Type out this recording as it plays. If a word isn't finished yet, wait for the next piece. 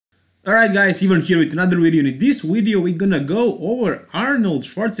Alright guys, even here with another video. In this video we're gonna go over Arnold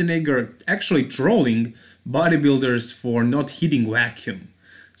Schwarzenegger actually trolling bodybuilders for not hitting vacuum.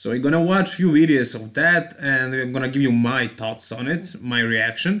 So we're gonna watch few videos of that and I'm gonna give you my thoughts on it, my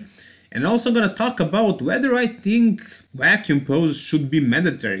reaction. And also gonna talk about whether I think vacuum pose should be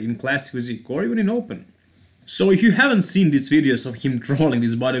mandatory in classic physique or even in open. So if you haven't seen these videos of him trolling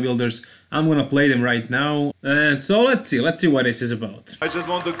these bodybuilders, I'm gonna play them right now. And so let's see what this is about. I just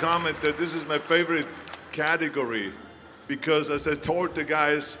want to comment that this is my favorite category because as I told the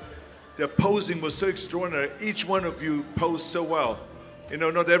guys, their posing was so extraordinary. Each one of you posed so well. You know,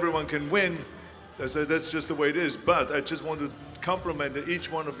 not everyone can win. I said that's just the way it is, but I just want to compliment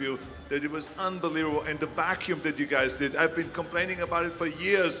each one of you that it was unbelievable. And the vacuum that you guys did, I've been complaining about it for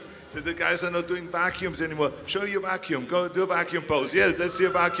years, that the guys are not doing vacuums anymore. Show your vacuum, go do a vacuum pose. Yeah, let's see a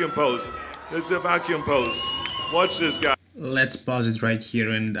vacuum pose. Let's do a vacuum pose. Watch this guy. Let's pause it right here,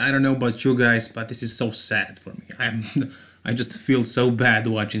 and I don't know about you guys, but this is so sad for me. I just feel so bad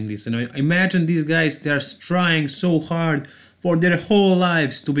watching this. And I imagine these guys, they are trying so hard for their whole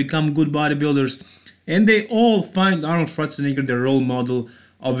lives to become good bodybuilders, and they all find Arnold Schwarzenegger their role model,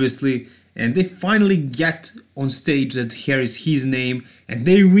 obviously, and they finally get on stage that here is his name, and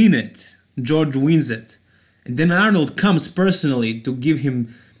they win it. George wins it. And then Arnold comes personally to give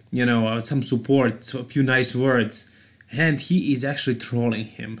him, you know, some support, a few nice words. And he is actually trolling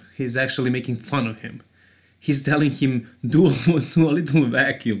him. He's actually making fun of him. He's telling him, do a little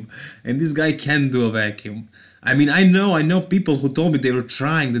vacuum. And this guy can do a vacuum. I mean, I know people who told me they were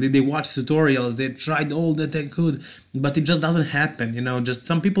trying, that they watched tutorials, they tried all that they could, but it just doesn't happen, you know, just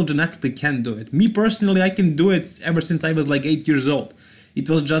some people genetically can't do it. Me personally, I can do it ever since I was like 8 years old. It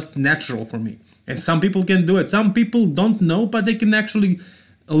was just natural for me. And some people can do it. Some people don't know, but they can actually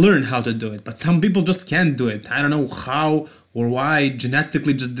learn how to do it. But some people just can't do it. I don't know how or why,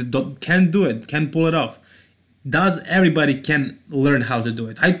 genetically just can't do it, can't pull it off. Does everybody can learn how to do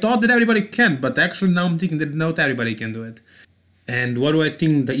it? I thought that everybody can, but actually now I'm thinking that not everybody can do it. And what do I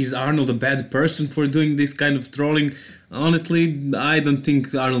think? Is Arnold a bad person for doing this kind of trolling? Honestly, I don't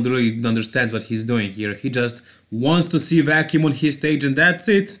think Arnold really understands what he's doing here. He just wants to see vacuum on his stage and that's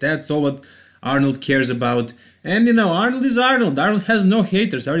it. That's all what Arnold cares about. And you know, Arnold is Arnold. Arnold has no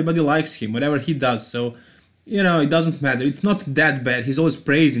haters. Everybody likes him, whatever he does. So, you know, it doesn't matter. It's not that bad. He's always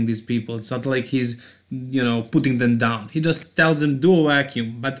praising these people. It's not like he's, you know, putting them down. He just tells them do a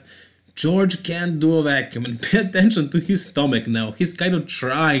vacuum. But George can't do a vacuum. And pay attention to his stomach now. He's kind of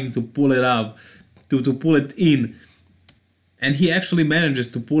trying to pull it up, to pull it in. And he actually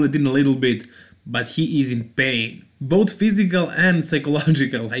manages to pull it in a little bit. But he is in pain. Both physical and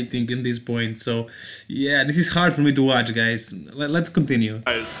psychological, I think, in this point. So, yeah, this is hard for me to watch, guys. Let's continue.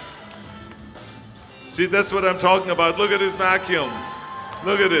 Guys, see, that's what I'm talking about. Look at this vacuum.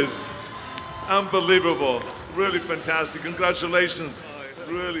 Look at this. Unbelievable. Really fantastic. Congratulations.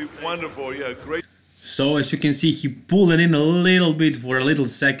 Really wonderful. Yeah, great. So, as you can see, he pulled it in a little bit for a little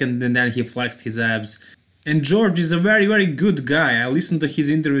second and then he flexed his abs. And George is a very, very good guy. I listened to his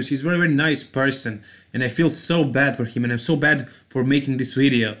interviews. He's a very, very nice person. And I feel so bad for him and I'm so bad for making this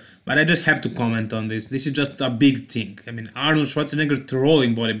video. But I just have to comment on this. This is just a big thing. I mean, Arnold Schwarzenegger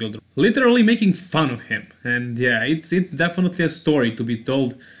trolling bodybuilder. Literally making fun of him. And yeah, it's definitely a story to be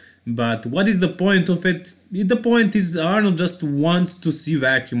told. But what is the point of it? The point is Arnold just wants to see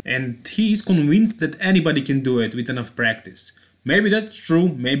vacuum. And he is convinced that anybody can do it with enough practice. Maybe that's true,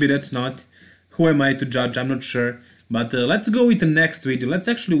 maybe that's not. Who am I to judge? I'm not sure. But let's go with the next video. Let's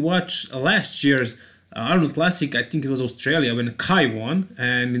actually watch last year's Arnold Classic. I think it was Australia when Kai won.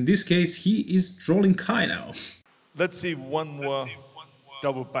 And in this case, he is trolling Kai now. Let's see one more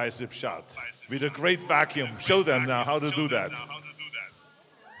double bicep shot with a great vacuum. Show them now how to do that.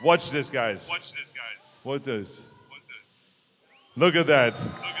 Watch this, guys. What is? Look at that.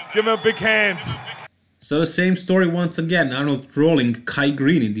 Give him a big hand. So the same story once again. Arnold trolling Kai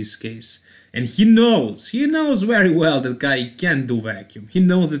Green in this case. And he knows very well that Kai can do vacuum. He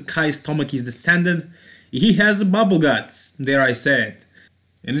knows that Kai's stomach is distended. He has bubble guts, dare I say it.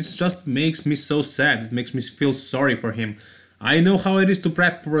 And it just makes me so sad. It makes me feel sorry for him. I know how it is to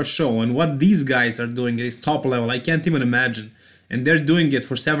prep for a show, and what these guys are doing at this top level, I can't even imagine. And they're doing it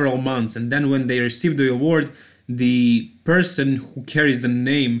for several months, and then when they receive the award, the person who carries the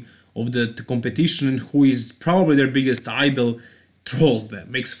name of the competition and who is probably their biggest idol trolls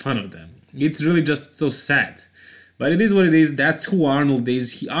them, makes fun of them. It's really just so sad. But it is what it is. That's who Arnold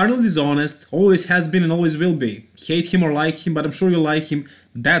is. Arnold is honest, always has been and always will be. Hate him or like him, but I'm sure you like him.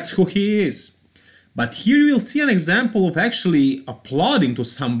 That's who he is. But here you will see an example of actually applauding to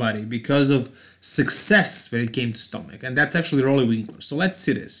somebody because of success when it came to stomach. And that's actually Rolly Winkler. So let's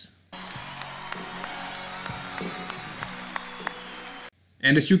see this.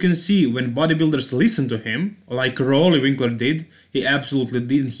 And as you can see, when bodybuilders listen to him, like Rolly Winkler did, he absolutely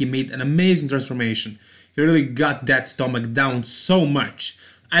did, and he made an amazing transformation. He really got that stomach down so much.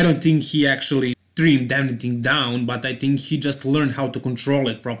 I don't think he actually trimmed anything down, but I think he just learned how to control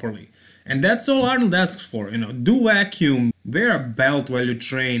it properly. And that's all Arnold asks for, do vacuum, wear a belt while you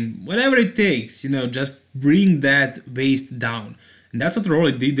train, whatever it takes, just bring that waist down. And that's what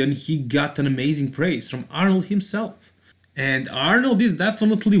Rolly did, and he got an amazing praise from Arnold himself. And Arnold is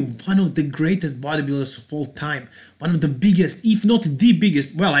definitely one of the greatest bodybuilders of all time. One of the biggest, if not the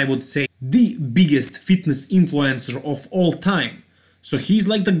biggest, well, I would say the biggest fitness influencer of all time. So he's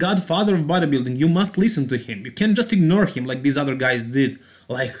like the godfather of bodybuilding. You must listen to him. You can't just ignore him like these other guys did,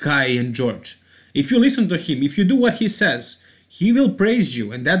 like Kai and George. If you listen to him, if you do what he says, he will praise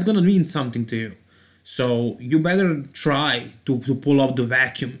you, and that's gonna mean something to you. So you better try to pull off the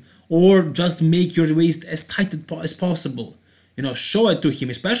vacuum, or just make your waist as tight as possible. Show it to him,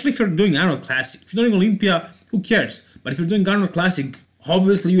 especially if you're doing Arnold Classic. If you're doing Olympia, who cares? But if you're doing Arnold Classic,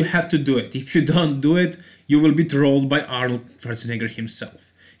 obviously you have to do it. If you don't do it, you will be trolled by Arnold Schwarzenegger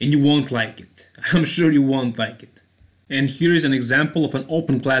himself. And you won't like it. I'm sure you won't like it. And here is an example of an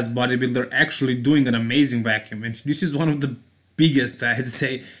open class bodybuilder actually doing an amazing vacuum. And this is one of the biggest, I'd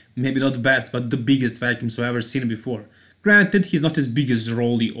say, maybe not the best, but the biggest vacuums I've ever seen before. Granted, he's not as big as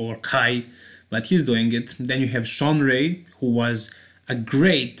Rolly or Kai, but he's doing it. Then you have Sean Ray, who was a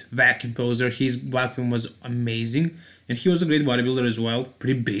great vacuum poser. His vacuum was amazing, and he was a great bodybuilder as well.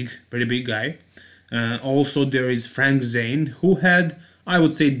 Pretty big guy. Also, there is Frank Zane, who had, I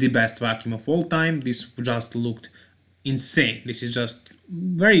would say, the best vacuum of all time. This just looked insane. This is just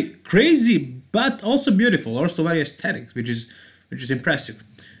very crazy, but also beautiful, also very aesthetic, which is impressive.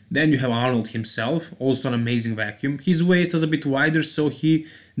 Then you have Arnold himself, also an amazing vacuum. His waist was a bit wider, so he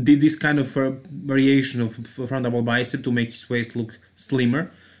did this kind of variation of front double bicep to make his waist look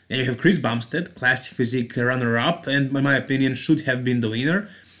slimmer. Then you have Chris Bumstead, classic physique runner-up, and in my opinion should have been the winner,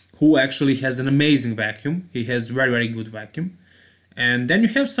 who actually has an amazing vacuum. He has very good vacuum. And then you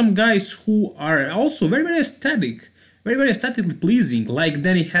have some guys who are also very aesthetic, very aesthetically pleasing, like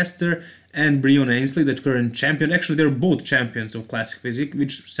Danny Hester and Breon Ainsley, the current champion. Actually, they're both champions of classic physique,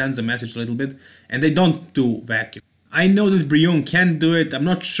 which sends a message a little bit, and they don't do vacuum. I know that Breon can do it. I'm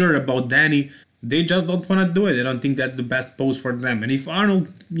not sure about Danny. They just don't want to do it. I don't think that's the best pose for them. And if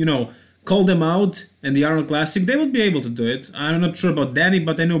Arnold, called them out in the Arnold Classic, they would be able to do it. I'm not sure about Danny,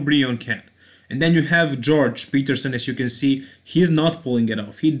 but I know Breon can. And then you have George Peterson, as you can see. He's not pulling it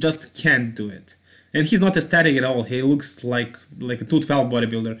off. He just can't do it. And he's not aesthetic at all. He looks like a 212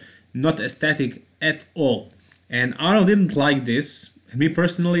 bodybuilder. Not aesthetic at all. And Arnold didn't like this. And me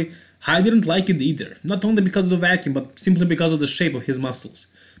personally, I didn't like it either. Not only because of the vacuum, but simply because of the shape of his muscles.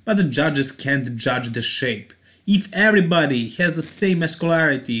 But the judges can't judge the shape. If everybody has the same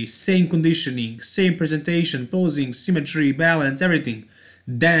muscularity, same conditioning, same presentation, posing, symmetry, balance, everything,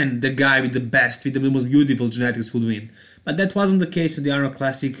 then the guy with the best, with the most beautiful genetics would win. But that wasn't the case in the Arnold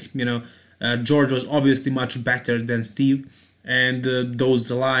Classic. George was obviously much better than Steve, and those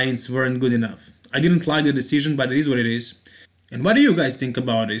lines weren't good enough. I didn't like the decision, but it is what it is. And what do you guys think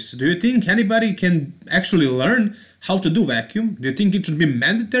about this? Do you think anybody can actually learn how to do vacuum? Do you think it should be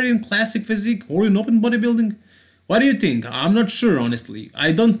mandatory in classic physique or in open bodybuilding? What do you think? I'm not sure, honestly.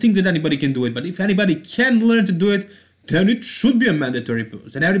 I don't think that anybody can do it, but if anybody can learn to do it, then it should be a mandatory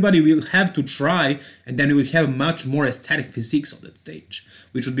pose. And everybody will have to try, and then we will have much more aesthetic physiques on that stage,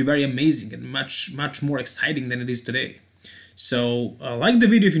 which would be very amazing and much more exciting than it is today. So, like the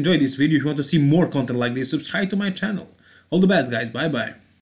video if you enjoyed this video. If you want to see more content like this, subscribe to my channel. All the best, guys. Bye-bye.